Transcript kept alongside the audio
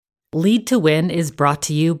Lead to Win is brought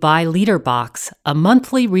to you by LeaderBox, a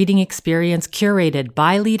monthly reading experience curated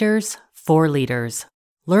by leaders for leaders.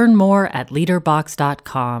 Learn more at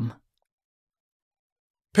leaderbox.com.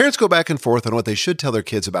 Parents go back and forth on what they should tell their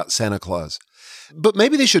kids about Santa Claus. But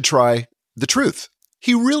maybe they should try the truth.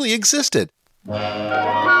 He really existed.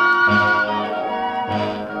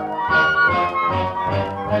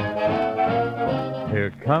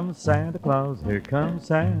 Here comes Santa Claus, right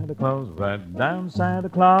down Santa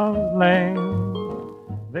Claus Lane.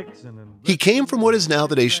 He came from what is now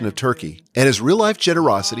the nation of Turkey, and his real-life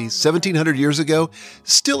generosity 1,700 years ago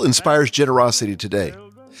still inspires generosity today.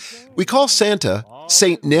 We call Santa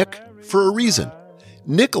Saint Nick for a reason.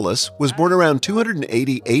 Nicholas was born around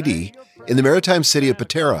 280 AD in the maritime city of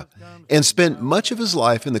Patara and spent much of his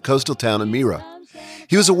life in the coastal town of Myra.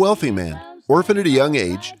 He was a wealthy man, orphaned at a young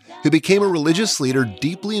age, who became a religious leader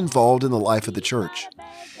deeply involved in the life of the church.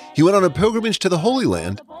 He went on a pilgrimage to the Holy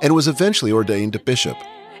Land and was eventually ordained a bishop.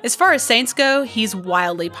 As far as saints go, he's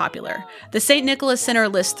wildly popular. The St. Nicholas Center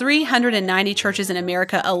lists 390 churches in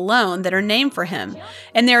America alone that are named for him.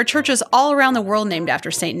 And there are churches all around the world named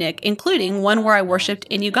after St. Nick, including one where I worshipped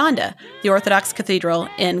in Uganda, the Orthodox Cathedral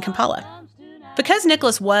in Kampala. Because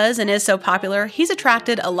Nicholas was and is so popular, he's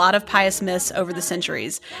attracted a lot of pious myths over the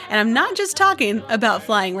centuries. And I'm not just talking about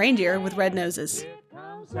flying reindeer with red noses.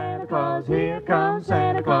 Santa Claus, here comes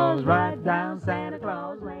Santa Claus, right down Santa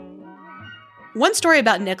Claus Lane. One story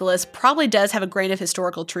about Nicholas probably does have a grain of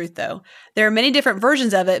historical truth, though. There are many different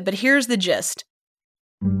versions of it, but here's the gist.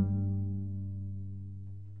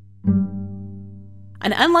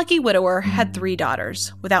 An unlucky widower had 3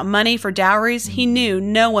 daughters. Without money for dowries, he knew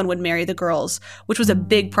no one would marry the girls, which was a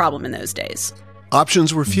big problem in those days.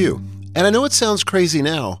 Options were few. And I know it sounds crazy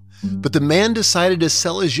now, but the man decided to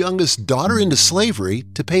sell his youngest daughter into slavery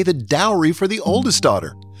to pay the dowry for the oldest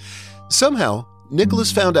daughter. Somehow,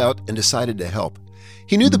 Nicholas found out and decided to help.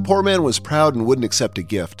 He knew the poor man was proud and wouldn't accept a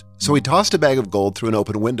gift, so he tossed a bag of gold through an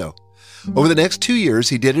open window. Over the next 2 years,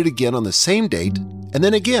 he did it again on the same date, and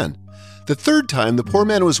then again. The third time, the poor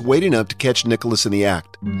man was waiting up to catch Nicholas in the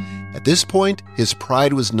act. At this point, his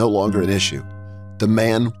pride was no longer an issue. The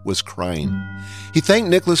man was crying. He thanked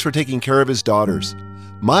Nicholas for taking care of his daughters.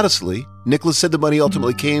 Modestly, Nicholas said the money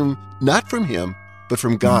ultimately came not from him, but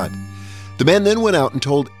from God. The man then went out and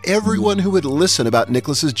told everyone who would listen about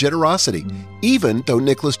Nicholas's generosity, even though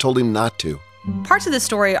Nicholas told him not to. Parts of the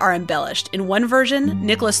story are embellished. In one version,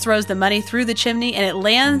 Nicholas throws the money through the chimney and it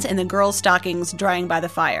lands in the girls' stockings drying by the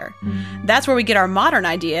fire. That's where we get our modern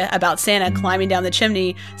idea about Santa climbing down the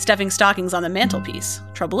chimney, stuffing stockings on the mantelpiece.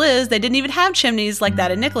 Trouble is, they didn't even have chimneys like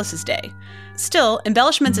that in Nicholas's day. Still,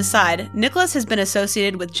 embellishments aside, Nicholas has been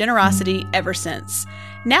associated with generosity ever since.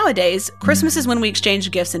 Nowadays, Christmas is when we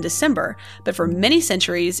exchange gifts in December, but for many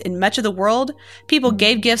centuries in much of the world, people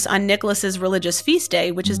gave gifts on Nicholas's religious feast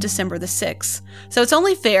day, which is December the 6th. So it's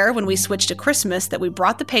only fair when we switch to Christmas that we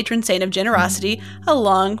brought the patron saint of generosity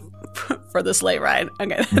along for the sleigh ride.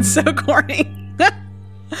 Okay, that's so corny.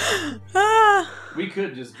 We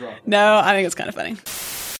could just drop it. No, I think it's kind of funny.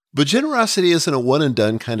 But generosity isn't a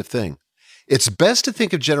one-and-done kind of thing. It's best to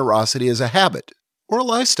think of generosity as a habit or a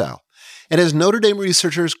lifestyle. And as Notre Dame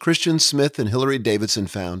researchers Christian Smith and Hilary Davidson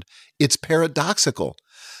found, it's paradoxical.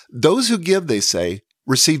 Those who give, they say,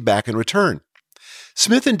 receive back in return.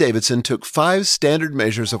 Smith and Davidson took 5 standard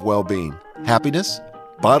measures of well-being: happiness,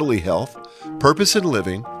 bodily health, purpose in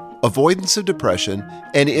living, avoidance of depression,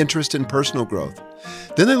 and interest in personal growth.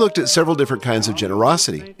 Then they looked at several different kinds of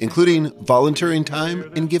generosity, including volunteering time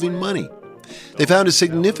and giving money. They found a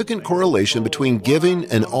significant correlation between giving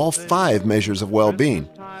and all 5 measures of well-being.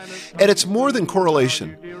 And it's more than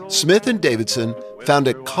correlation. Smith and Davidson found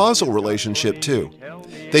a causal relationship too.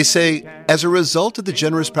 They say, as a result of the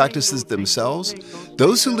generous practices themselves,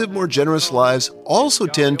 those who live more generous lives also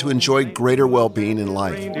tend to enjoy greater well-being in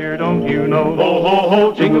life. Reindeer, don't you know? Ho, ho,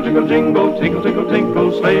 ho, jingle, jingle, jingle, tinkle, tinkle,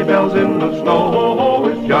 tinkle, sleigh bells in the snow. Ho, ho,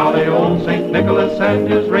 it's jolly old St. Nicholas and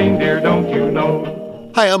his reindeer, don't you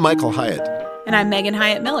know? Hi, I'm Michael Hyatt. And I'm Megan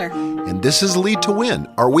Hyatt Miller. And this is Lead to Win,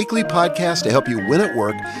 our weekly podcast to help you win at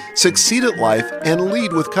work, succeed at life, and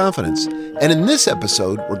lead with confidence. And in this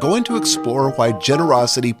episode, we're going to explore why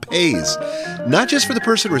generosity pays, not just for the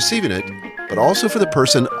person receiving it, but also for the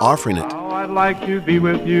person offering it. Oh, I'd like to be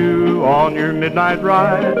with you on your midnight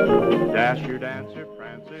ride. Dasher, Dancer,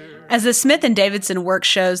 Prancer. As the Smith and Davidson work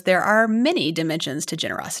shows, there are many dimensions to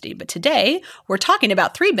generosity, but today we're talking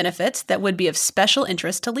about 3 benefits that would be of special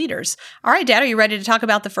interest to leaders. All right, Dad, are you ready to talk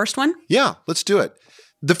about the first one? Yeah, let's do it.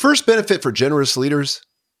 The first benefit for generous leaders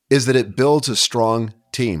is that it builds a strong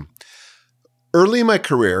team. Early in my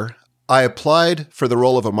career, I applied for the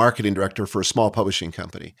role of a marketing director for a small publishing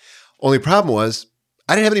company. Only problem was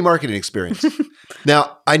I didn't have any marketing experience.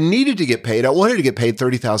 Now, I needed to get paid. I wanted to get paid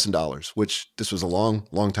 $30,000, which this was a long,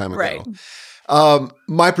 long time ago. Right.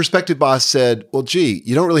 My prospective boss said, well, gee,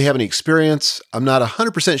 you don't really have any experience. I'm not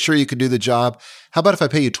 100% sure you could do the job. How about if I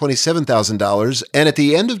pay you $27,000? And at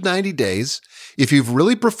the end of 90 days, if you've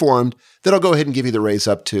really performed, then I'll go ahead and give you the raise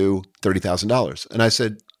up to $30,000. And I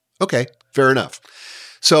said, okay, fair enough.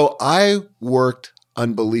 So I worked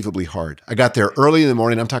unbelievably hard. I got there early in the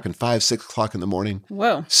morning. I'm talking 5, 6 o'clock in the morning.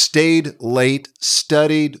 Whoa. Stayed late,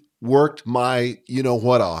 studied, worked my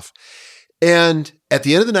you-know-what off. And at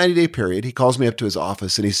the end of the 90-day period, he calls me up to his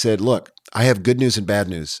office and he said, look, I have good news and bad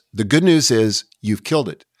news. The good news is you've killed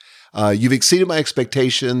it. You've exceeded my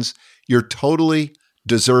expectations. You're totally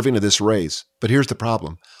deserving of this raise. But here's the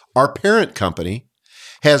problem. Our parent company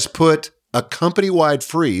has put a company-wide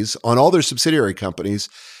freeze on all their subsidiary companies,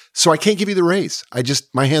 so I can't give you the raise.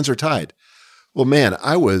 My hands are tied. Well, man,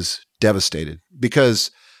 I was devastated because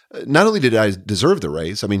not only did I deserve the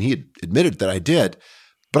raise, I mean, he had admitted that I did,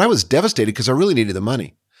 but I was devastated because I really needed the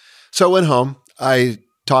money. So I went home. I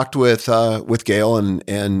talked with Gail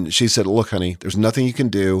and she said, look, honey, there's nothing you can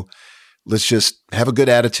do. Let's just have a good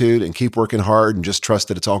attitude and keep working hard and just trust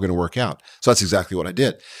that it's all going to work out. So that's exactly what I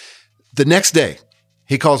did. The next day,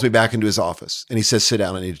 he calls me back into his office and he says, sit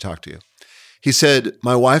down, I need to talk to you. He said,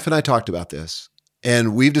 my wife and I talked about this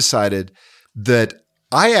and we've decided that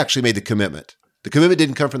I actually made the commitment. The commitment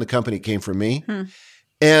didn't come from the company, it came from me.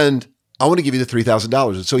 And I want to give you the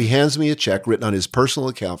 $3,000. And so he hands me a check written on his personal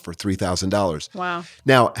account for $3,000. Wow.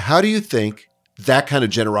 Now, how do you think that kind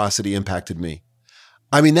of generosity impacted me?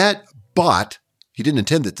 I mean, that bought, he didn't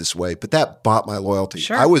intend it this way, but that bought my loyalty.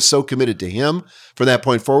 Sure. I was so committed to him from that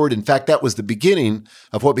point forward. In fact, that was the beginning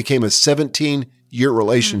of what became a 17-year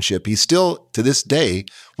relationship. He's still, to this day,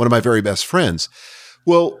 one of my very best friends.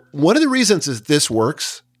 Well, one of the reasons that this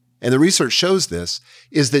works, and the research shows this,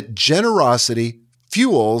 is that generosity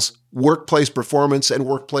fuels workplace performance and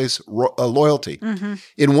workplace loyalty.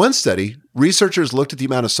 In one study, researchers looked at the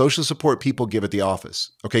amount of social support people give at the office.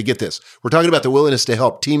 Okay, get this. We're talking about the willingness to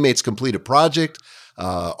help teammates complete a project,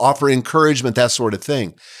 offer encouragement, that sort of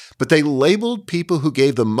thing. But they labeled people who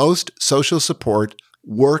gave the most social support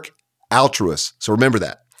work altruists. So remember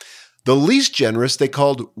that. The least generous they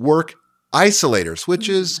called work isolators, which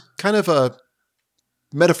is kind of a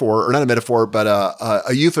metaphor, or not a metaphor, but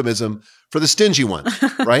a euphemism for the stingy ones,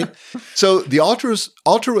 right? So the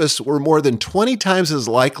altruists were more than 20 times as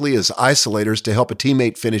likely as isolators to help a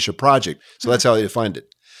teammate finish a project. So that's how they defined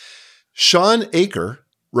it. Sean Aker,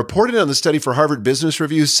 reporting on the study for Harvard Business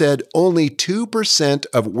Review, said only 2%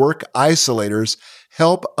 of work isolators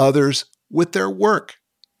help others with their work.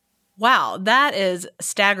 Wow, that is a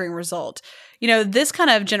staggering result. You know, this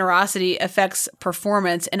kind of generosity affects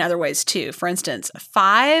performance in other ways too. For instance,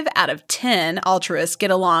 5 out of 10 altruists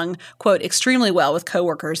get along, quote, extremely well with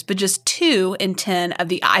coworkers, but just 2 in 10 of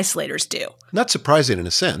the isolators do. Not surprising in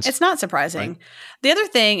a sense. It's not surprising. Right. The other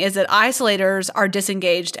thing is that isolators are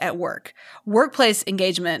disengaged at work. Workplace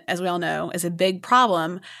engagement, as we all know, is a big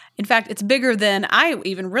problem. In fact, it's bigger than I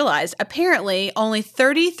even realized. Apparently, only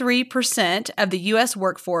 33% of the U.S.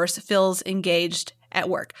 workforce feels engaged at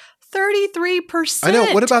work. 33%. I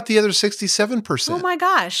know. What about the other 67%? Oh my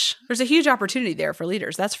gosh. There's a huge opportunity there for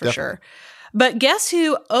leaders, that's for sure. But guess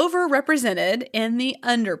who overrepresented in the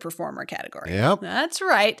underperformer category? Yep. That's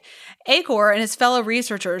right. Aker and his fellow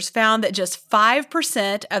researchers found that just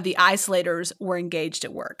 5% of the isolators were engaged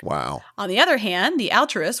at work. Wow. On the other hand, the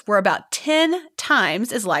altruists were about 10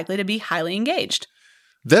 times as likely to be highly engaged.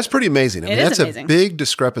 That's pretty amazing. I mean, that's amazing. A big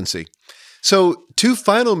discrepancy. So 2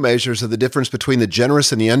 final measures of the difference between the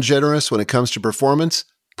generous and the ungenerous when it comes to performance: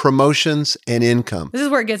 promotions and income. This is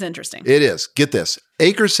where it gets interesting. It is. Get this.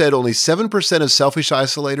 Aker said only 7% of selfish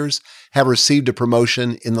isolators have received a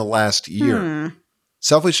promotion in the last year.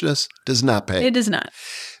 Selfishness does not pay. It does not.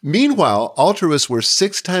 Meanwhile, altruists were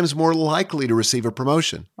 6 times more likely to receive a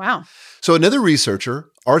promotion. Wow. So another researcher,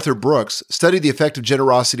 Arthur Brooks, studied the effect of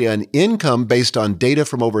generosity on income based on data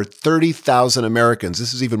from over 30,000 Americans.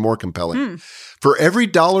 This is even more compelling. For every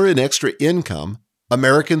 $1 in extra income,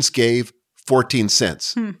 Americans gave 14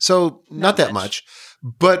 cents. So not that much.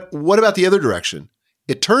 But what about the other direction?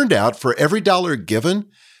 It turned out for every $1 given,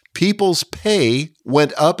 people's pay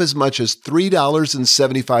went up as much as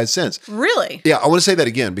 $3.75. Really? Yeah, I want to say that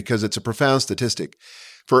again because it's a profound statistic.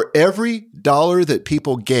 For every $1 that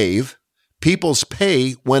people gave, people's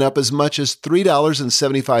pay went up as much as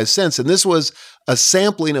 $3.75. And this was a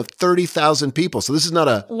sampling of 30,000 people. So this is not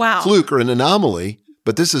a fluke or an anomaly.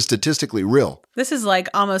 but this is statistically real. This is like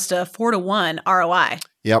almost a 4-to-1 ROI.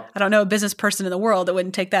 Yep. I don't know a business person in the world that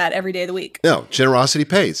wouldn't take that every day of the week. No, generosity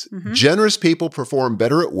pays. Mm-hmm. Generous people perform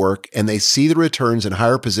better at work, and they see the returns in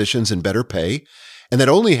higher positions and better pay. And that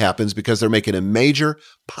only happens because they're making a major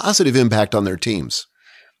positive impact on their teams.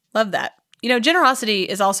 Love that. Generosity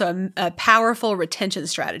is also a powerful retention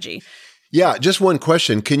strategy. Yeah, just one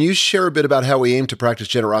question. Can you share a bit about how we aim to practice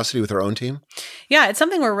generosity with our own team? Yeah, it's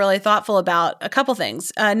something we're really thoughtful about. A couple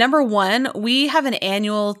things. Number one, we have an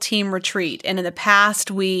annual team retreat. And in the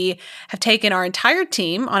past, we have taken our entire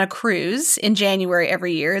team on a cruise in January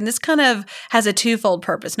every year. And this kind of has a twofold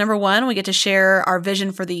purpose. Number one, we get to share our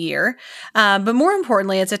vision for the year. But more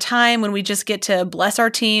importantly, it's a time when we just get to bless our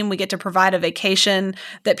team. We get to provide a vacation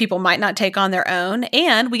that people might not take on their own.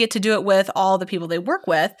 And we get to do it with all the people they work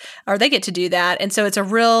with, or they get to do that. And so it's a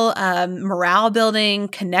real morale building,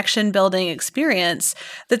 connection building experience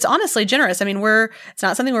that's honestly generous. I mean, it's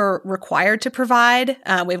not something we're required to provide.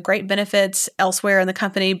 We have great benefits elsewhere in the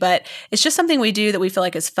company, but it's just something we do that we feel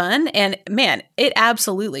like is fun. And man, it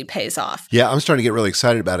absolutely pays off. Yeah, I'm starting to get really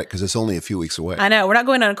excited about it because it's only a few weeks away. I know. We're not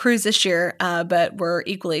going on a cruise this year, but we're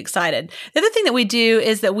equally excited. The other thing that we do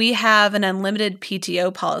is that we have an unlimited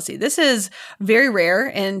PTO policy. This is very rare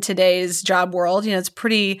in today's job world. It's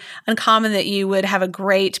pretty uncommon that you would have a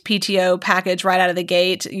great PTO package right out of the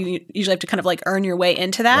gate. You usually have to kind of like earn your way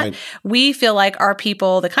into that. Right. We feel like our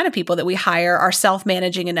people, the kind of people that we hire, are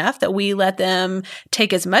self-managing enough that we let them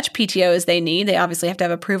take as much PTO as they need. They obviously have to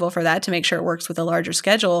have approval for that to make sure it works with a larger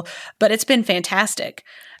schedule, but it's been fantastic.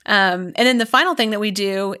 And then the final thing that we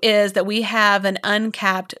do is that we have an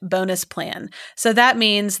uncapped bonus plan. So that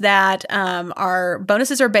means that our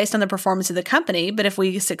bonuses are based on the performance of the company, but if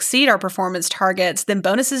we succeed our performance targets, then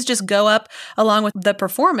bonuses just go up along with the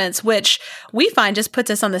performance, which we find just puts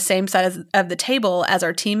us on the same side of the table as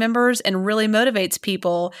our team members and really motivates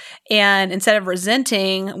people. And instead of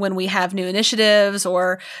resenting when we have new initiatives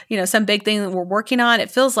or, some big thing that we're working on, it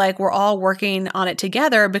feels like we're all working on it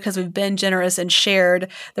together because we've been generous and shared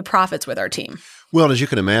the profits with our team. Well, as you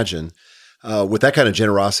can imagine, with that kind of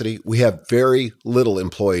generosity, we have very little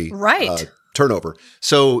employee turnover.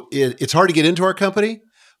 So it's hard to get into our company,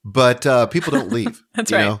 but people don't leave.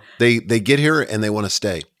 That's right. They get here and they want to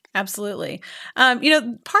stay. Absolutely. Part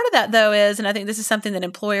of that, though, is, and I think this is something that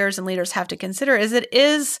employers and leaders have to consider, is it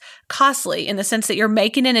is costly in the sense that you're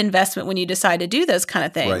making an investment when you decide to do those kind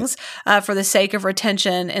of things for the sake of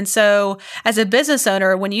retention. And so as a business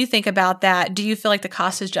owner, when you think about that, do you feel like the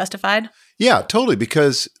cost is justified? Yeah, totally.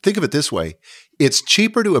 Because think of it this way. It's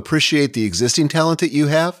cheaper to appreciate the existing talent that you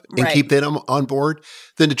have and keep them on board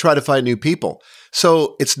than to try to find new people.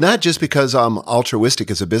 So it's not just because I'm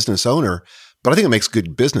altruistic as a business owner, but I think it makes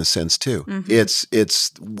good business sense too. Mm-hmm.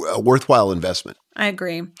 It's a worthwhile investment. I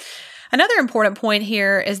agree. Another important point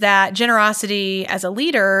here is that generosity as a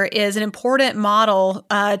leader is an important model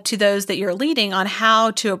to those that you're leading on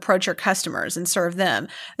how to approach your customers and serve them.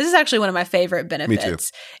 This is actually one of my favorite benefits. Me too.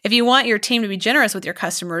 If you want your team to be generous with your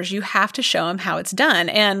customers, you have to show them how it's done.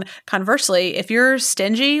 And conversely, if you're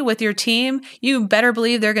stingy with your team, you better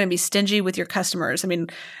believe they're going to be stingy with your customers. I mean,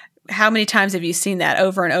 how many times have you seen that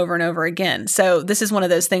over and over and over again? So this is one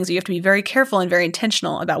of those things where you have to be very careful and very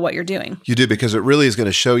intentional about what you're doing. You do, because it really is going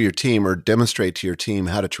to show your team or demonstrate to your team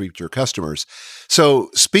how to treat your customers.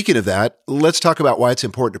 So speaking of that, let's talk about why it's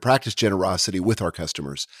important to practice generosity with our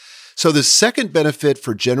customers. So the second benefit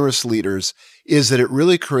for generous leaders is that it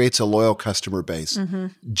really creates a loyal customer base. Mm-hmm.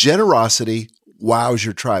 Generosity wows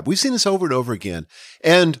your tribe. We've seen this over and over again.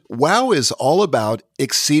 And wow is all about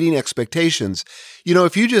exceeding expectations.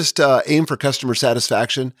 If you just aim for customer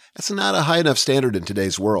satisfaction, that's not a high enough standard in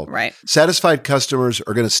today's world. Right. Satisfied customers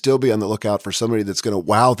are going to still be on the lookout for somebody that's going to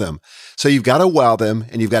wow them. So you've got to wow them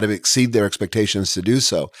and you've got to exceed their expectations to do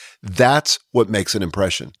so. That's what makes an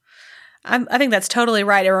impression. I think that's totally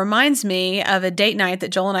right. It reminds me of a date night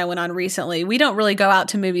that Joel and I went on recently. We don't really go out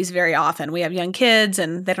to movies very often. We have young kids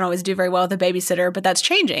and they don't always do very well with a babysitter, but that's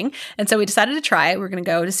changing. And so we decided to try it. We're going to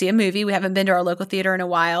go to see a movie. We haven't been to our local theater in a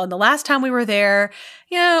while. And the last time we were there,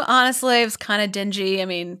 honestly, it was kind of dingy. I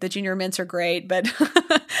mean, the junior mints are great, but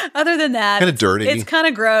other than that, kind of dirty. It's kind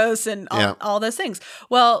of gross and all those things.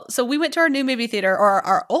 Well, so we went to our new movie theater, or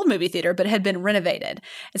our old movie theater, but it had been renovated.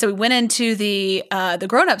 And so we went into the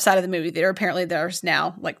grown-up side of the movie theater. Apparently there's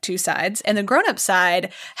now like two sides, and the grown-up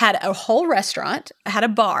side had a whole restaurant, had a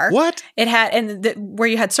bar. What? It had, where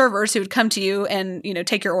you had servers who would come to you and,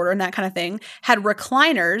 take your order and that kind of thing, had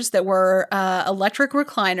recliners that were electric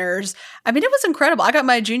recliners. I mean, it was incredible. I got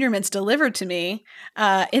my junior mints delivered to me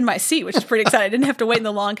in my seat, which is pretty exciting. I didn't have to wait in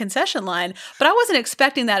the long long concession line. But I wasn't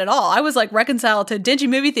expecting that at all. I was like reconciled to dingy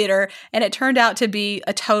movie theater, and it turned out to be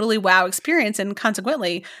a totally wow experience. And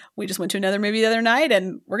consequently, we just went to another movie the other night,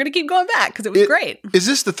 and we're going to keep going back because it was great. Is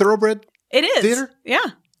this the Thoroughbred? It is. Theater? Yeah.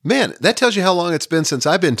 Man, that tells you how long it's been since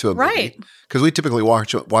I've been to a movie. Right. Because we typically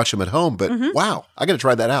watch them at home. But wow, I got to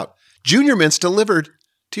try that out. Junior Mints delivered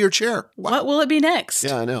to your chair. Wow. What will it be next?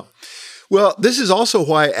 Yeah, I know. Well, this is also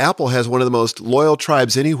why Apple has one of the most loyal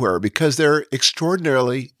tribes anywhere, because they're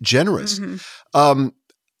extraordinarily generous. I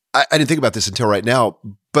didn't think about this until right now,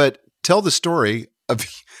 but tell the story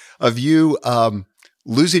of you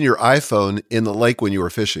losing your iPhone in the lake when you were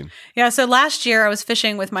fishing. Yeah. So last year I was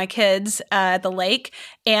fishing with my kids at the lake,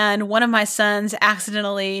 and one of my sons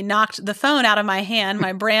accidentally knocked the phone out of my hand,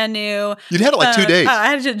 my brand new. You'd had it like 2 days. I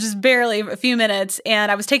had it just barely a few minutes,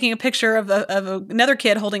 and I was taking a picture of another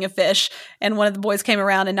kid holding a fish, and one of the boys came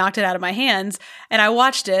around and knocked it out of my hands, and I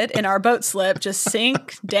watched it in our boat slip just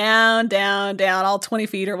sink down, down, down, all 20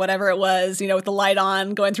 feet or whatever it was, with the light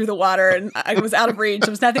on going through the water, and I was out of reach.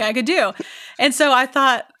 There was nothing I could do. And so I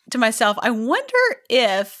thought to myself, I wonder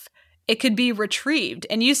if it could be retrieved.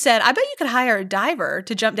 And you said, I bet you could hire a diver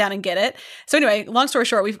to jump down and get it. So anyway, long story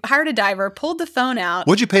short, we hired a diver, pulled the phone out.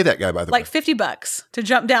 What'd you pay that guy, by the way? Like $50 to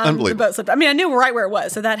jump down the boat slip. I mean, I knew right where it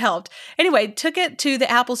was, so that helped. Anyway, took it to the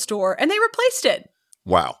Apple store, and they replaced it.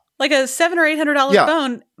 Wow. Like a $700 or $800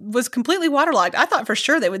 phone was completely waterlogged. I thought for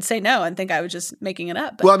sure they would say no and think I was just making it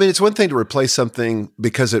up. But. Well, I mean, it's one thing to replace something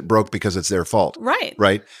because it broke because it's their fault. Right.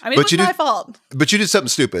 Right. I mean, it was my fault. But you did something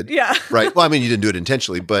stupid. Yeah. Right. Well, I mean, you didn't do it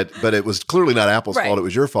intentionally, but it was clearly not Apple's fault. It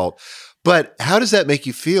was your fault. But how does that make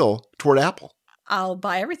you feel toward Apple? I'll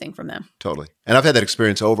buy everything from them. Totally. And I've had that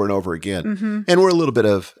experience over and over again. And we're a little bit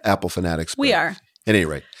of Apple fanatics. We are. At any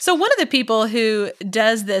rate. So one of the people who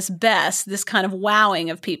does this best, this kind of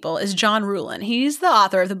wowing of people, is John Ruhlin. He's the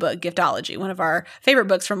author of the book Giftology, one of our favorite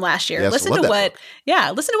books from last year. Yes, listen to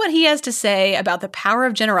what he has to say about the power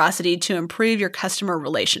of generosity to improve your customer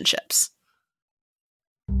relationships.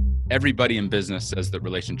 Everybody in business says that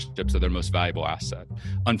relationships are their most valuable asset.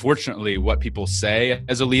 Unfortunately, what people say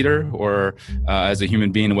as a leader or as a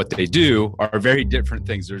human being and what they do are very different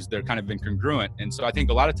things. They're kind of incongruent. And so I think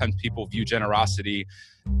a lot of times people view generosity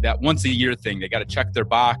that once a year thing. They got to check their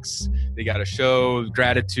box. They got to show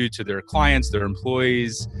gratitude to their clients, their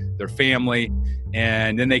employees, their family,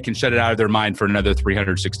 and then they can shut it out of their mind for another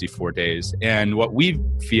 364 days. And what we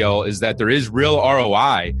feel is that there is real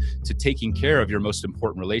ROI to taking care of your most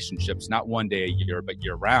important relationships, not one day a year, but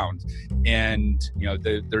year round. And,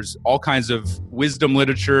 there's all kinds of wisdom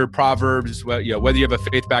literature, proverbs, whether you have a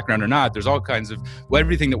faith background or not, there's all kinds of,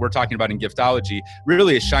 everything that we're talking about in Giftology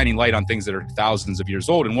really is shining light on things that are thousands of years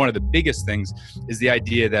old. And one of the biggest things is the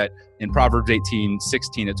idea that in Proverbs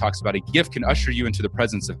 18:16, it talks about a gift can usher you into the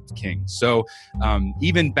presence of kings. So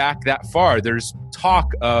even back that far, there's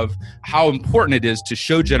talk of how important it is to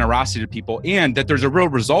show generosity to people and that there's a real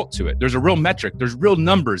result to it. There's a real metric. There's real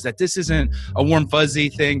numbers, that this isn't a warm fuzzy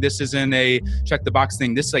thing. This isn't a check the box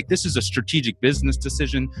thing. This is a strategic business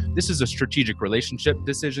decision. This is a strategic relationship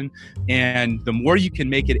decision. And the more you can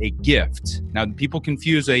make it a gift. Now, people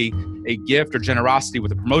confuse a gift or generosity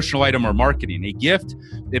with a promotional item or marketing. A gift,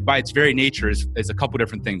 by its very nature, is a couple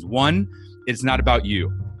different things. One, it's not about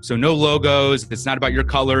you. So no logos, it's not about your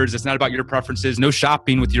colors, it's not about your preferences, no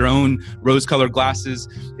shopping with your own rose-colored glasses.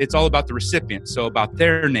 It's all about the recipient, so about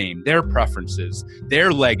their name, their preferences,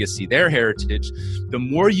 their legacy, their heritage. The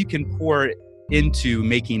more you can pour into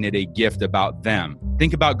making it a gift about them.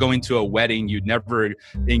 Think about going to a wedding. You'd never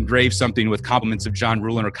engrave something with compliments of John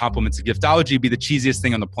Ruhlin or compliments of Giftology. It'd be the cheesiest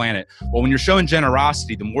thing on the planet. Well, when you're showing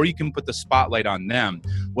generosity, the more you can put the spotlight on them,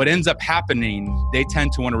 what ends up happening, they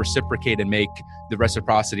tend to want to reciprocate and make the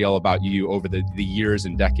reciprocity all about you over the years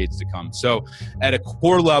and decades to come. So at a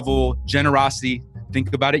core level, generosity,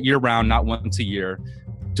 think about it year round, not once a year.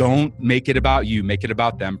 Don't make it about you, make it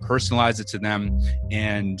about them, personalize it to them,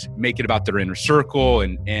 and make it about their inner circle,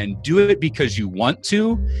 and do it because you want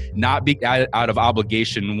to, not be out of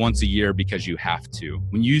obligation once a year because you have to.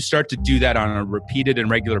 When you start to do that on a repeated and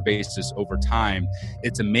regular basis over time,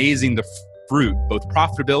 it's amazing the fruit, both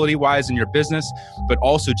profitability wise in your business, but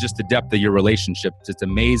also just the depth of your relationships. It's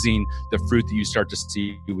amazing the fruit that you start to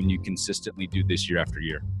see when you consistently do this year after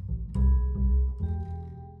year.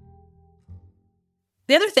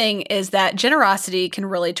 The other thing is that generosity can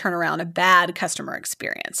really turn around a bad customer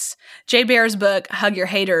experience. Jay Baer's book, Hug Your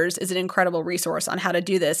Haters, is an incredible resource on how to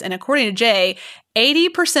do this. And according to Jay,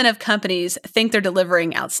 80% of companies think they're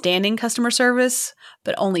delivering outstanding customer service,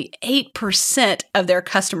 but only 8% of their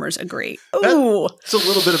customers agree. Ooh. It's a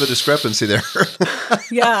little bit of a discrepancy there.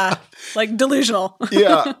 Yeah, like delusional.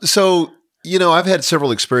 Yeah. So I've had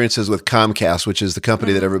several experiences with Comcast, which is the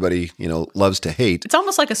company that everybody, loves to hate. It's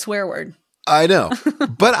almost like a swear word. I know.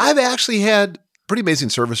 But I've actually had pretty amazing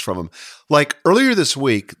service from them. Like earlier this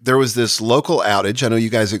week, there was this local outage. I know you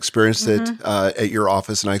guys experienced it at your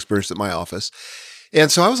office, and I experienced it at my office.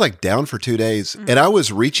 And so I was like down for 2 days, and I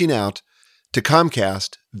was reaching out to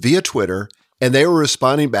Comcast via Twitter, and they were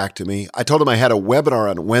responding back to me. I told them I had a webinar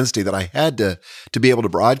on Wednesday that I had to be able to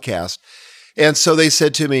broadcast. And so they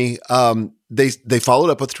said to me, they followed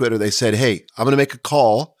up with Twitter. They said, hey, I'm going to make a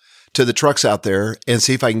call to the trucks out there and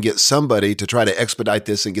see if I can get somebody to try to expedite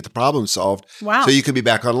this and get the problem solved. Wow. So you can be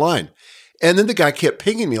back online. And then the guy kept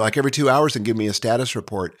pinging me like every 2 hours and giving me a status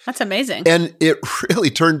report. That's amazing. And it really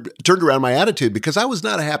turned around my attitude because I was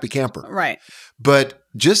not a happy camper. Right. But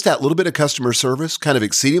just that little bit of customer service, kind of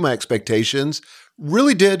exceeding my expectations,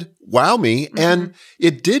 really did wow me. And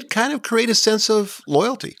it did kind of create a sense of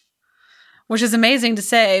loyalty. Which is amazing to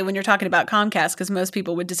say when you're talking about Comcast, because most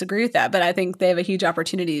people would disagree with that. But I think they have a huge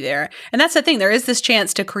opportunity there. And that's the thing. There is this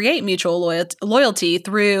chance to create mutual loyalty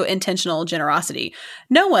through intentional generosity.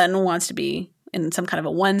 No one wants to be in some kind of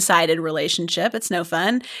a one-sided relationship. It's no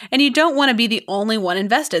fun. And you don't want to be the only one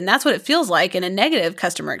invested. And that's what it feels like in a negative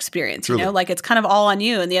customer experience. Truly. Like it's kind of all on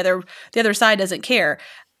you and the other side doesn't care.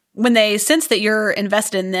 When they sense that you're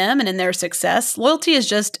invested in them and in their success, loyalty is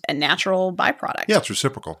just a natural byproduct. Yeah, it's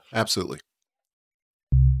reciprocal. Absolutely.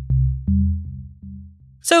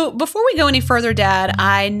 So before we go any further, Dad,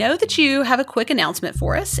 I know that you have a quick announcement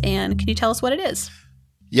for us, and can you tell us what it is?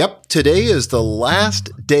 Yep. Today is the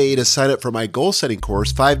last day to sign up for my goal setting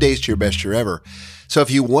course, 5 Days to Your Best Year Ever. So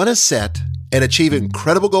if you want to set and achieve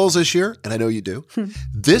incredible goals this year, and I know you do,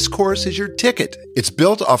 this course is your ticket. It's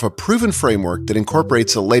built off a proven framework that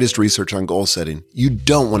incorporates the latest research on goal setting. You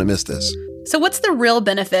don't want to miss this. So what's the real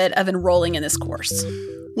benefit of enrolling in this course?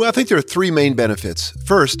 Well, I think there are three main benefits.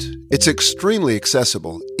 First, it's extremely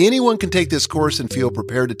accessible. Anyone can take this course and feel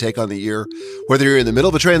prepared to take on the year, whether you're in the middle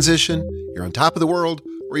of a transition, you're on top of the world,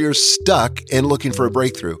 or you're stuck and looking for a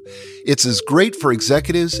breakthrough. It's as great for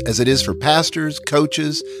executives as it is for pastors,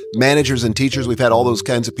 coaches, managers, and teachers. We've had all those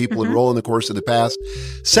kinds of people enroll in the course in the past.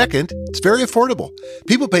 Second, it's very affordable.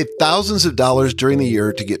 People pay thousands of dollars during the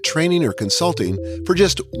year to get training or consulting for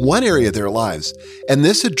just one area of their lives. And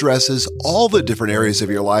this addresses all the different areas of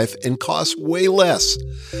your life and costs way less.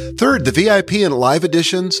 Third, the VIP and live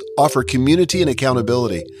editions offer community and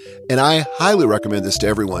accountability. And I highly recommend this to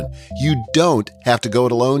everyone. You don't have to go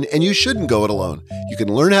it alone, and you shouldn't go it alone. You can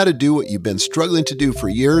learn how to do what you've been struggling to do for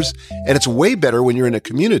years, and it's way better when you're in a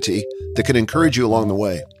community that can encourage you along the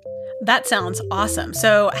way. That sounds awesome.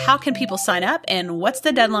 So how can people sign up, and what's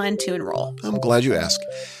the deadline to enroll? I'm glad you asked.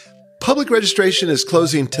 Public registration is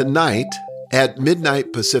closing tonight at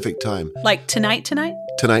midnight Pacific time. Like tonight? Tonight.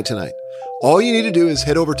 All you need to do is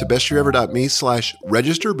head over to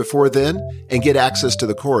bestyearever.me/register before then and get access to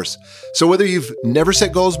the course. So whether you've never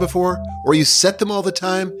set goals before or you set them all the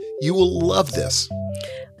time, you will love this.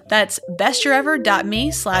 That's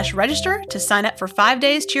bestyearever.me/register to sign up for 5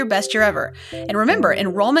 days to your best year ever. And remember,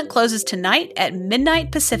 enrollment closes tonight at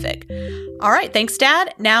midnight Pacific. All right, thanks,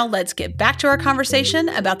 Dad. Now let's get back to our conversation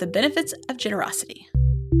about the benefits of generosity.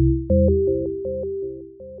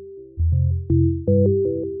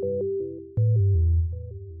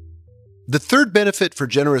 The third benefit for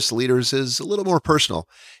generous leaders is a little more personal,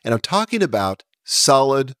 and I'm talking about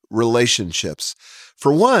solid relationships.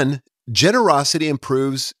 For one, generosity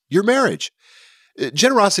improves your marriage.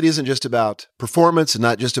 Generosity isn't just about performance and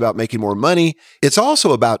not just about making more money. It's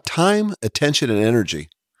also about time, attention, and energy.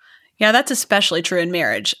 Yeah, that's especially true in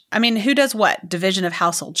marriage. I mean, who does what? Division of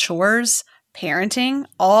household chores, parenting,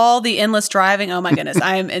 all the endless driving. Oh my goodness.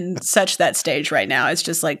 I am in such that stage right now. It's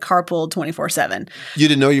just like carpool 24/7. You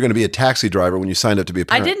didn't know you were going to be a taxi driver when you signed up to be a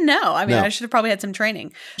parent. I didn't know. I mean, No. I should have probably had some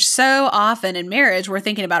training. So often in marriage, we're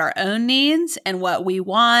thinking about our own needs and what we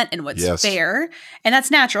want and what's Yes. fair. And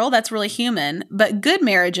that's natural. That's really human. But good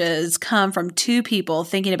marriages come from two people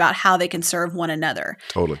thinking about how they can serve one another.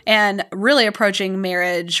 Totally. And really approaching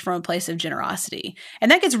marriage from a place of generosity.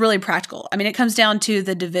 And that gets really practical. I mean, it comes down to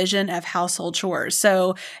the division of household chores.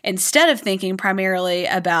 So instead of thinking primarily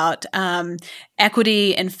about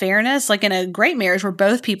equity and fairness, like in a great marriage where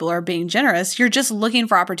both people are being generous, you're just looking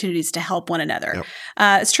for opportunities to help one another. Yep.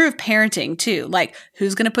 It's true of parenting too. Like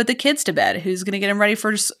who's going to put the kids to bed? Who's going to get them ready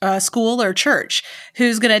for school or church?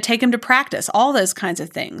 Who's going to take them to practice? All those kinds of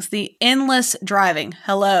things. The endless driving.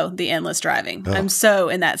 Hello, the endless driving. Oh. I'm so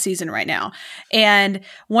in that season right now. And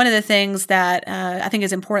one of the things that I think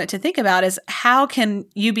is important to think about is how can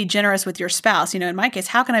you be generous with your spouse? You know, in my case,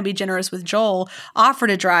 how can I be generous with Joel? Offer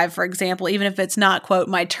to drive, for example, even if it's it's not, quote,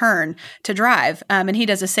 my turn to drive. And he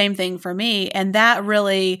does the same thing for me. And that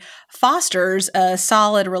really fosters a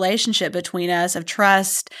solid relationship between us of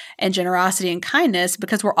trust and generosity and kindness,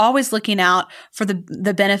 because we're always looking out for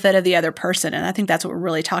the benefit of the other person. And I think that's what we're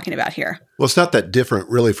really talking about here. Well, it's not that different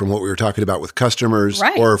really from what we were talking about with customers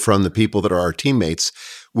or from the people that are our teammates.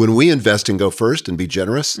 When we invest and go first and be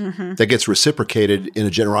generous, that gets reciprocated in a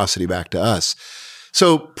generosity back to us.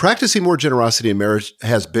 So practicing more generosity in marriage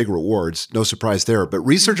has big rewards, no surprise there. But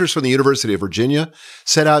researchers from the University of Virginia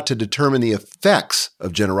set out to determine the effects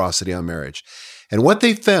of generosity on marriage. And what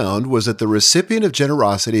they found was that the recipient of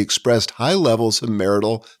generosity expressed high levels of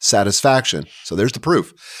marital satisfaction. So there's the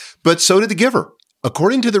proof. But so did the giver.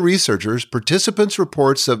 According to the researchers, participants'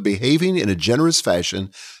 reports of behaving in a generous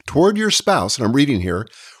fashion toward your spouse, and I'm reading here,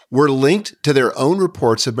 were linked to their own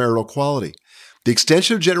reports of marital quality. The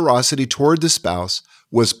extension of generosity toward the spouse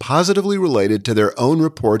was positively related to their own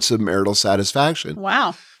reports of marital satisfaction.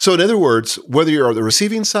 Wow. So in other words, whether you're on the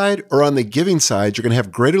receiving side or on the giving side, you're going to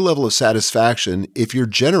have greater level of satisfaction if you're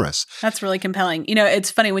generous. That's really compelling. You know, it's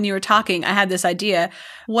funny, when you were talking, I had this idea.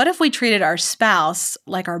 What if we treated our spouse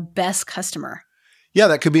like our best customer? Yeah,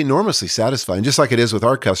 that could be enormously satisfying, just like it is with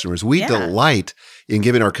our customers. We delight in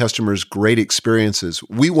giving our customers great experiences.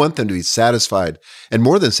 We want them to be satisfied, and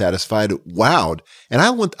more than satisfied, wowed. And I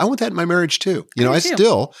want that in my marriage too. You know, I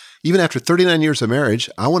still, even after 39 years of marriage,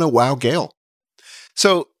 I want to wow Gail.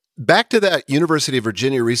 So back to that University of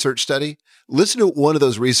Virginia research study, listen to one of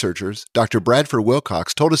those researchers, Dr. Bradford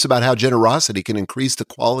Wilcox, told us about how generosity can increase the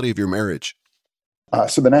quality of your marriage.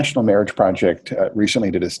 So the National Marriage Project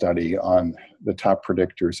recently did a study on the top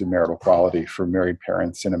predictors of marital quality for married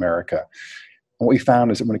parents in America. And what we found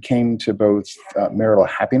is that when it came to both marital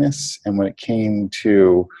happiness and when it came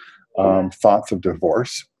to thoughts of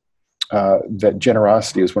divorce, that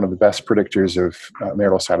generosity is one of the best predictors of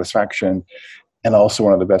marital satisfaction, and also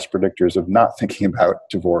one of the best predictors of not thinking about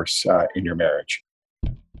divorce in your marriage.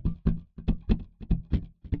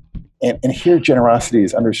 And here, generosity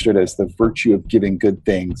is understood as the virtue of giving good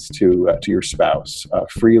things to your spouse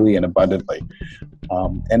freely and abundantly.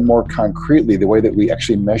 And more concretely, the way that we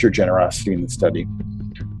actually measure generosity in the study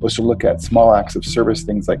was to look at small acts of service,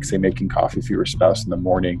 things like, say, making coffee for your spouse in the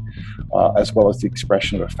morning, as well as the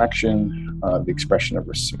expression of affection, the expression of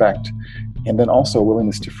respect, and then also a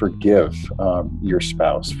willingness to forgive your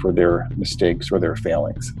spouse for their mistakes or their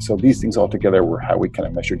failings. So these things all together were how we kind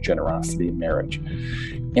of measured generosity in marriage.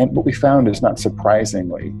 And what we found is, not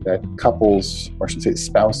surprisingly, that couples, or I should say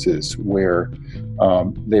spouses, where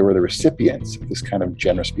they were the recipients of this kind of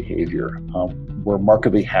generous behavior, were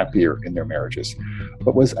markedly happier in their marriages.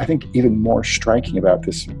 But was, I think, even more striking about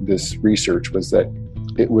this research was that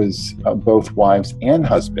it was both wives and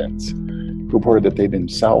husbands who reported that they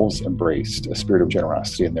themselves embraced a spirit of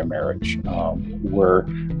generosity in their marriage, were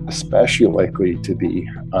especially likely to be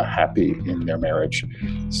happy in their marriage.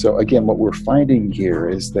 So again, what we're finding here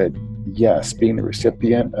is that, yes, being the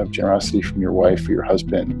recipient of generosity from your wife or your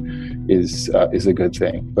husband is a good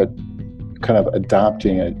thing, but kind of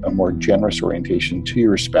adopting a more generous orientation to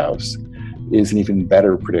your spouse is an even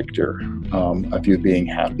better predictor of you being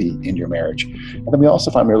happy in your marriage. And then we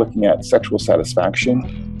also find, we're looking at sexual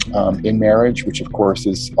satisfaction in marriage, which of course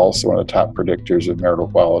is also one of the top predictors of marital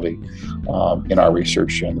quality in our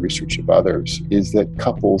research and the research of others, is that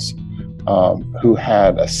couples who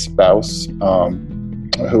had a spouse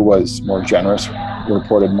who was more generous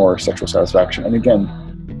reported more sexual satisfaction. And again,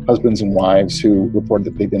 husbands and wives who reported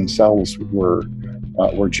that they themselves were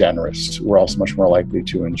generous were also much more likely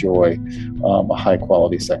to enjoy a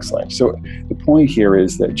high-quality sex life. So the point here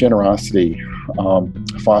is that generosity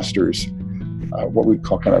fosters what we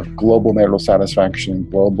call kind of global marital satisfaction,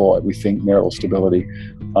 global, we think, marital stability,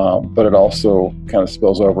 but it also kind of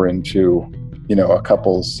spills over into, a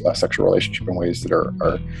couple's sexual relationship in ways that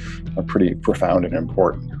are pretty profound and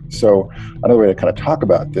important. So another way to kind of talk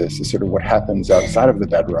about this is sort of what happens outside of the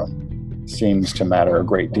bedroom seems to matter a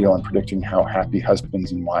great deal in predicting how happy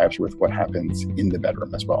husbands and wives are with what happens in the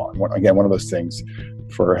bedroom as well. And again, one of those things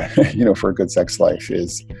for for a good sex life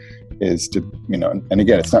is to, and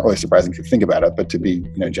again, it's not really surprising if you think about it, but to be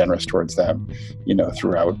generous towards them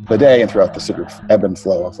throughout the day and throughout the sort of ebb and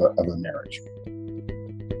flow of a marriage.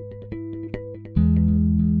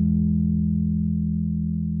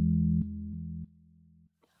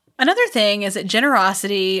 Another thing is that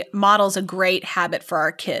generosity models a great habit for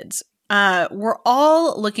our kids. We're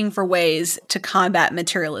all looking for ways to combat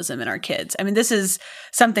materialism in our kids. I mean, this is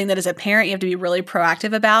something that as a parent, you have to be really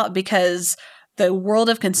proactive about, because the world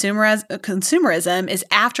of consumerism is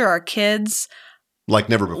after our kids like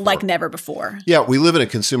never before. Like never before. Yeah, we live in a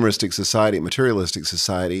consumeristic society, materialistic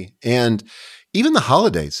society. And even the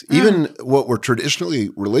holidays, even what were traditionally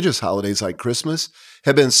religious holidays like Christmas,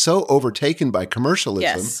 have been so overtaken by commercialism.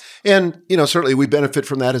 Yes. And, certainly we benefit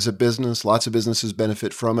from that as a business. Lots of businesses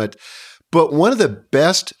benefit from it. But one of the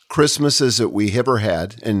best Christmases that we ever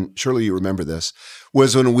had, and surely you remember this,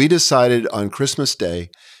 was when we decided on Christmas Day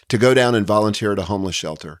to go down and volunteer at a homeless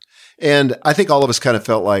shelter. And I think all of us kind of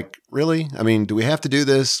felt like, really? I mean, do we have to do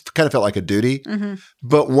this? Kind of felt like a duty. Mm-hmm.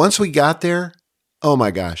 But once we got there, oh my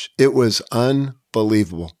gosh, it was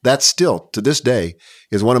unbelievable. That still, to this day,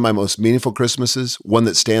 is one of my most meaningful Christmases, one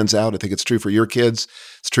that stands out. I think it's true for your kids.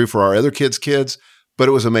 It's true for our other kids' kids, but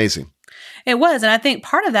it was amazing. It was. And I think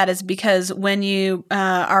part of that is because when you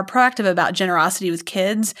are proactive about generosity with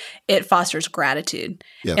kids, it fosters gratitude.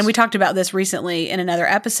 Yes. And we talked about this recently in another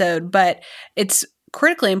episode, but it's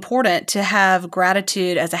critically important to have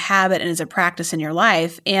gratitude as a habit and as a practice in your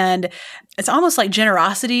life. And it's almost like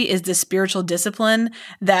generosity is the spiritual discipline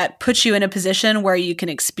that puts you in a position where you can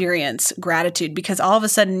experience gratitude, because all of a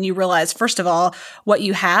sudden you realize, first of all, what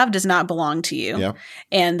you have does not belong to you. Yeah.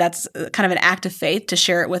 And that's kind of an act of faith to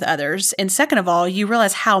share it with others. And second of all, you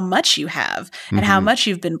realize how much you have and how much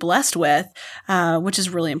you've been blessed with, which is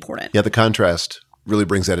really important. Yeah, the contrast really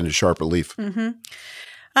brings that into sharp relief. Mm-hmm.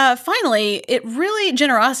 Finally,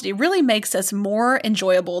 generosity really makes us more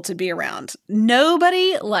enjoyable to be around.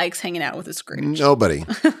 Nobody likes hanging out with a Scrooge. Nobody.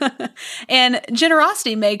 And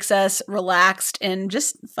generosity makes us relaxed and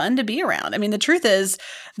just fun to be around. I mean, the truth is,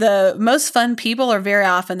 the most fun people are very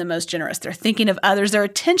often the most generous. They're thinking of others. Their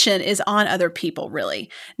attention is on other people, really,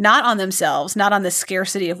 not on themselves, not on the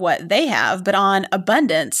scarcity of what they have, but on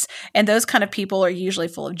abundance. And those kind of people are usually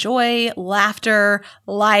full of joy, laughter,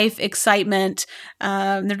 life, excitement.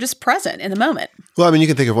 They're just present in the moment. Well, I mean, you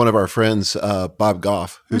can think of one of our friends, Bob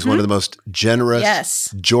Goff, who's one of the most generous,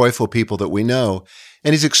 joyful people that we know.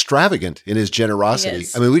 And he's extravagant in his generosity.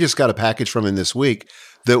 I mean, we just got a package from him this week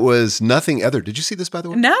that was nothing other. Did you see this, by the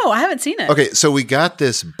way? No, I haven't seen it. Okay, so we got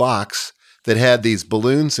this box that had these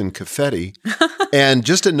balloons and confetti and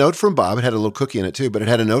just a note from Bob. It had a little cookie in it too, but it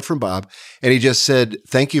had a note from Bob. And he just said,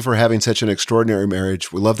 "Thank you for having such an extraordinary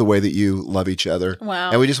marriage. We love the way that you love each other. Wow.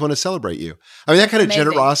 And we just want to celebrate you." I mean, that kind of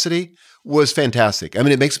generosity was fantastic. I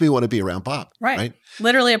mean, it makes me want to be around Bob. Right.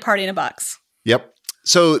 Literally a party in a box. Yep.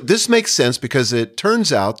 So this makes sense because it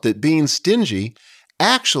turns out that being stingy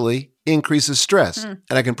actually increases stress. And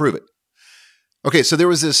I can prove it. Okay, so there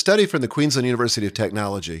was this study from the Queensland University of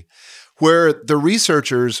Technology where the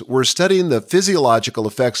researchers were studying the physiological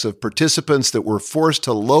effects of participants that were forced to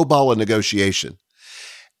lowball a negotiation.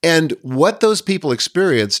 And what those people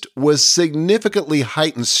experienced was significantly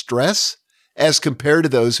heightened stress as compared to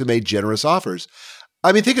those who made generous offers.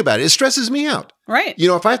 I mean, think about it. It stresses me out. Right.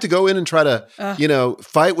 If I have to go in and try to,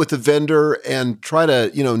 fight with the vendor and try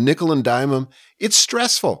to, nickel and dime them, it's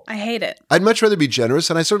stressful. I hate it. I'd much rather be generous,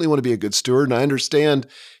 and I certainly want to be a good steward. And I understand,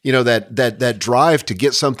 that drive to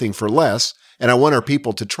get something for less. And I want our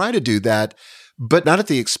people to try to do that, but not at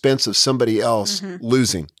the expense of somebody else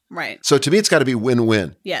losing. Right. So to me, it's got to be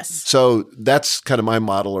win-win. Yes. So that's kind of my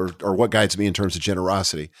model or what guides me in terms of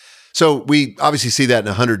generosity. So we obviously see that in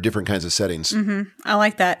 100 different kinds of settings. I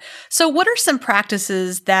like that. So what are some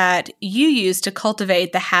practices that you use to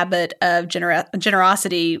cultivate the habit of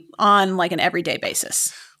generosity on like an everyday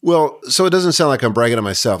basis? Well, so it doesn't sound like I'm bragging on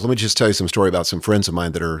myself. Let me just tell you some story about some friends of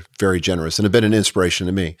mine that are very generous and have been an inspiration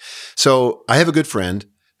to me. So I have a good friend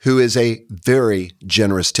who is a very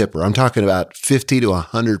generous tipper. I'm talking about 50 to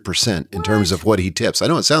 100% in terms of what he tips. I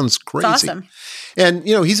know it sounds crazy. That's awesome. And,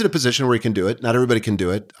 he's in a position where he can do it. Not everybody can do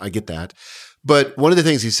it. I get that. But one of the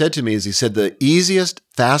things he said to me is he said the easiest,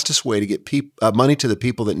 fastest way to get money to the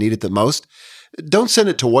people that need it the most, don't send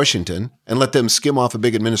it to Washington and let them skim off a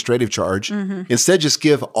big administrative charge. Instead, just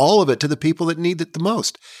give all of it to the people that need it the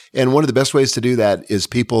most. And one of the best ways to do that is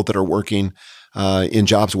people that are working in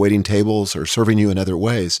jobs waiting tables or serving you in other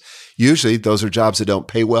ways. Usually those are jobs that don't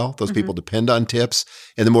pay well. Those people depend on tips.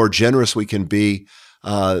 And the more generous we can be,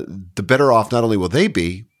 the better off not only will they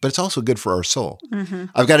be, but it's also good for our soul.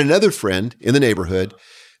 I've got another friend in the neighborhood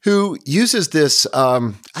who uses this,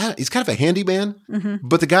 he's kind of a handyman,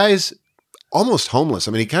 but the guy's almost homeless.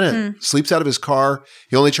 I mean, he kind of sleeps out of his car.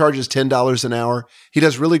 He only charges $10 an hour. He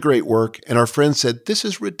does really great work. And our friend said, "This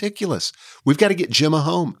is ridiculous. We've got to get Jim a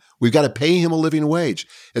home. We've got to pay him a living wage."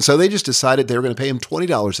 And so they just decided they were going to pay him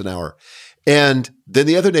 $20 an hour. And then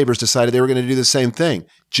the other neighbors decided they were going to do the same thing.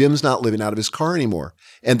 Jim's not living out of his car anymore.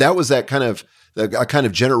 And that was that kind of a kind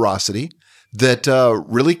of generosity that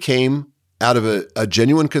really came out of a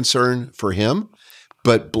genuine concern for him,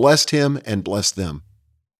 but blessed him and blessed them.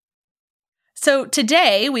 So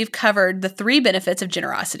today we've covered the 3 benefits of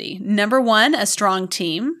generosity. Number 1, a strong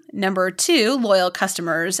team. Number 2, loyal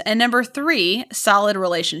customers. And number 3, solid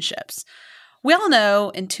relationships. We all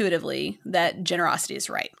know intuitively that generosity is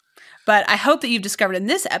right. But I hope that you've discovered in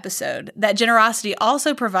this episode that generosity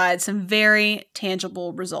also provides some very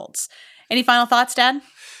tangible results. Any final thoughts, Dad?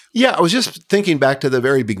 Yeah, I was just thinking back to the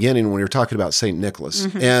very beginning when we were talking about St.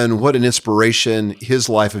 Nicholas and what an inspiration his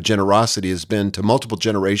life of generosity has been to multiple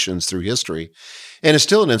generations through history. And it's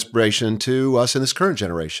still an inspiration to us in this current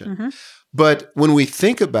generation. But when we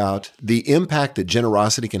think about the impact that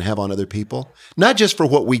generosity can have on other people, not just for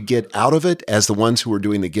what we get out of it as the ones who are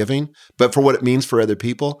doing the giving, but for what it means for other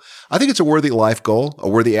people, I think it's a worthy life goal, a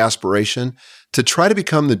worthy aspiration to try to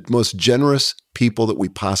become the most generous people that we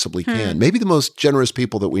possibly can, maybe the most generous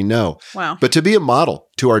people that we know. Wow. But to be a model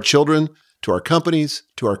to our children, to our companies,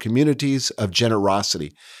 to our communities of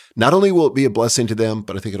generosity. Not only will it be a blessing to them,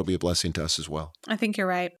 but I think it'll be a blessing to us as well. I think you're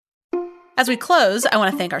right. As we close, I want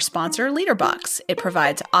to thank our sponsor, LeaderBox. It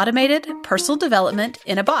provides automated personal development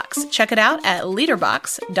in a box. Check it out at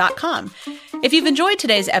leaderbox.com. If you've enjoyed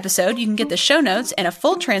today's episode, you can get the show notes and a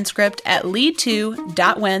full transcript at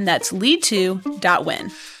lead2.win. That's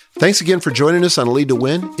lead2.win. Thanks again for joining us on Lead to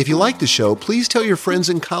Win. If you like the show, please tell your friends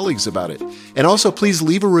and colleagues about it. And also, please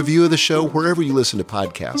leave a review of the show wherever you listen to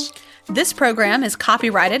podcasts. This program is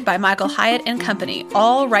copyrighted by Michael Hyatt and Company,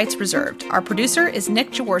 all rights reserved. Our producer is Nick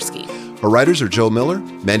Jaworski. Our writers are Joe Miller,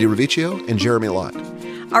 Mandy Ravicchio, and Jeremy Lott.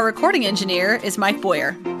 Our recording engineer is Mike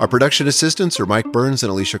Boyer. Our production assistants are Mike Burns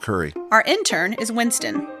and Alicia Curry. Our intern is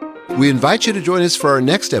Winston. We invite you to join us for our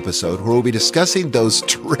next episode where we'll be discussing those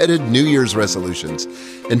dreaded New Year's resolutions.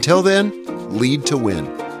 Until then, lead to win.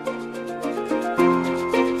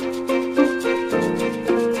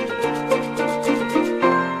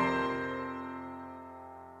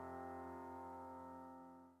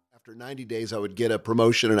 After 90 days, I would get a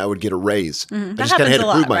promotion and I would get a raise. I just kind of had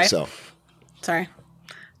to prove myself. Right? Sorry.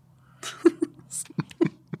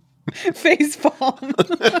 Face palm.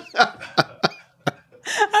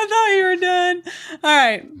 I thought you were done. All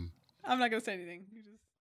right. I'm not going to say anything.